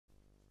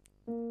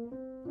CO2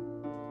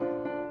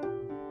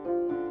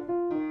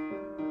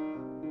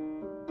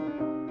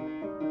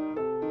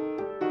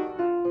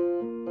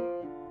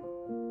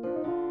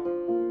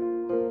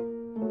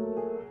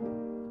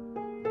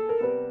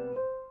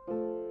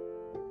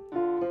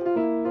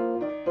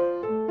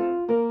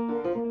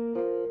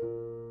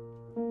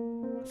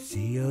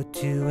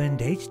 and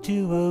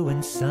H2O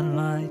and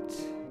sunlight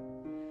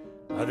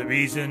are the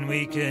reason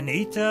we can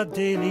eat our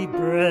daily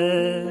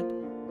bread.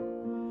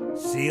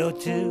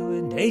 CO2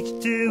 and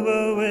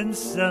H2O and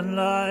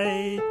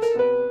sunlight.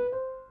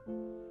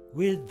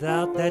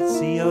 Without that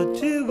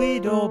CO2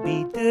 we'd all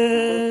be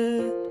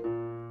dead.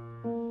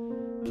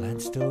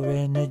 Plants store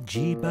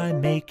energy by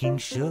making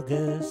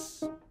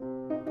sugars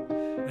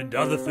and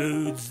other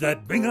foods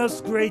that bring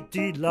us great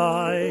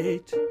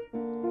delight.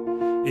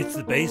 It's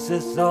the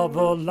basis of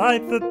all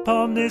life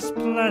upon this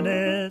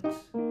planet.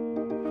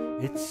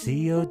 It's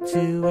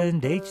CO2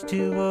 and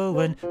H2O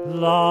and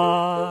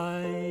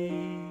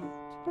light.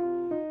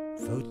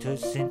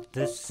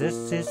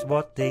 Photosynthesis is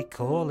what they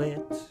call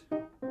it.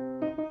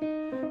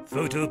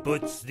 Photo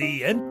puts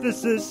the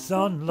emphasis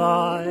on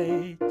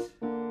light.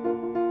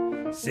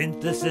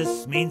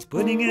 Synthesis means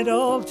putting it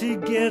all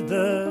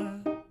together.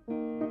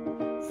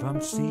 From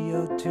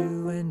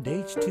CO2 and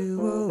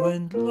H2O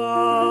and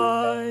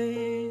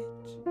light.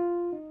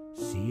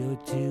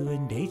 CO2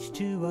 and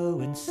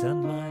H2O and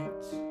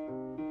sunlight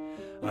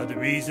are the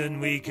reason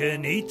we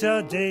can eat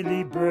our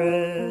daily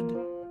bread.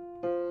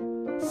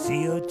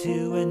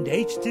 CO2 and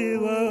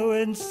H2O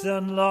and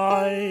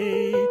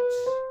sunlight.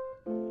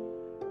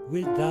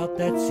 Without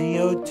that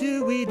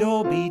CO2 we'd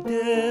all be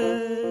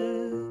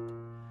dead.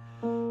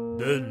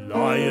 The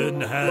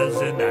lion has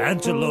an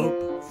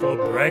antelope for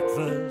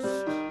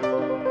breakfast,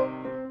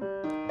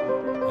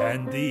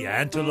 and the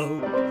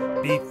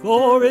antelope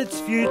before its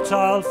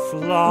futile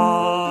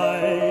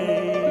flight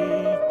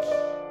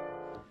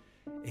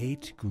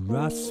ate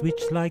grass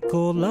which, like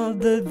all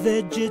other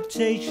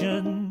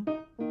vegetation,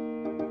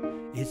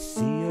 is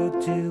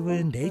CO2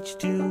 and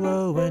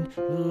H2O and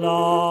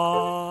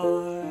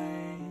light.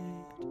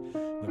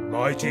 The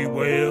mighty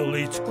whale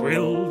eats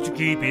krill to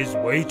keep his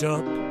weight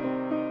up,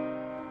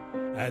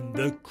 and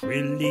the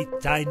krill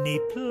eat tiny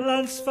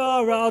plants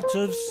far out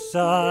of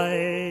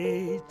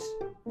sight.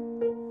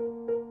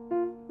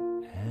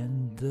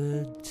 And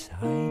the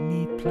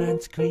tiny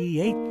plants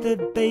create the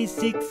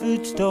basic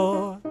food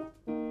store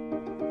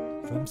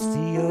from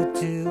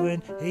CO2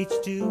 and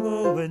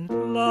H2O and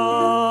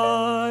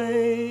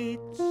light.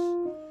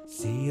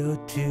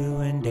 CO2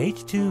 and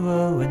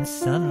H2O and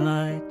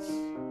sunlight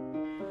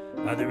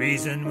are the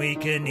reason we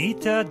can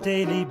eat our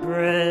daily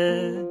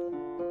bread.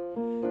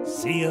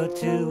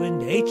 CO2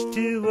 and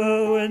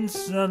H2O and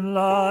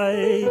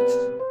sunlight.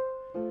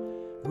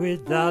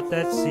 Without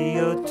that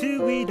CO2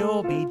 we'd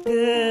all be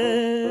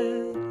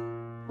dead.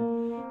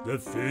 The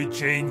food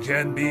chain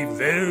can be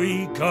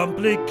very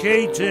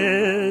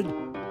complicated,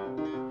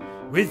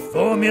 with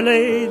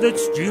formulae that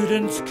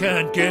students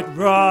can't get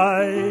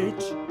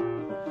right.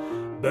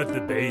 But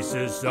the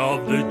basis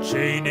of the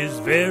chain is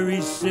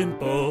very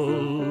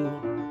simple.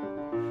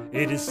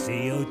 It is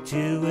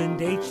CO2 and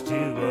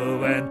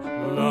H2O and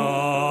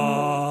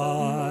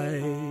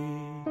light.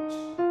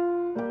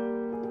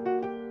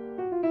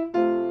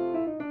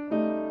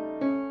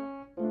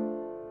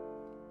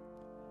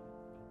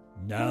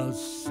 Now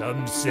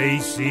some say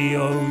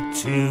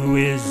CO2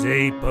 is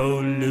a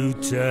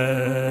pollutant,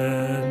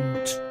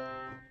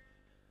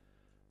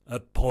 a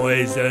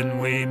poison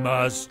we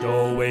must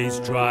always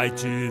try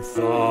to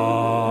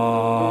fight.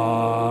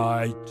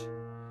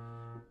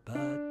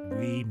 But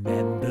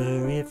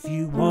remember, if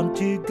you want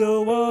to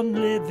go on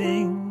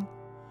living,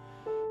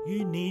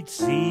 you need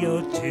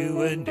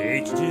CO2 and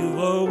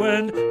H2O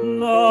and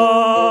light.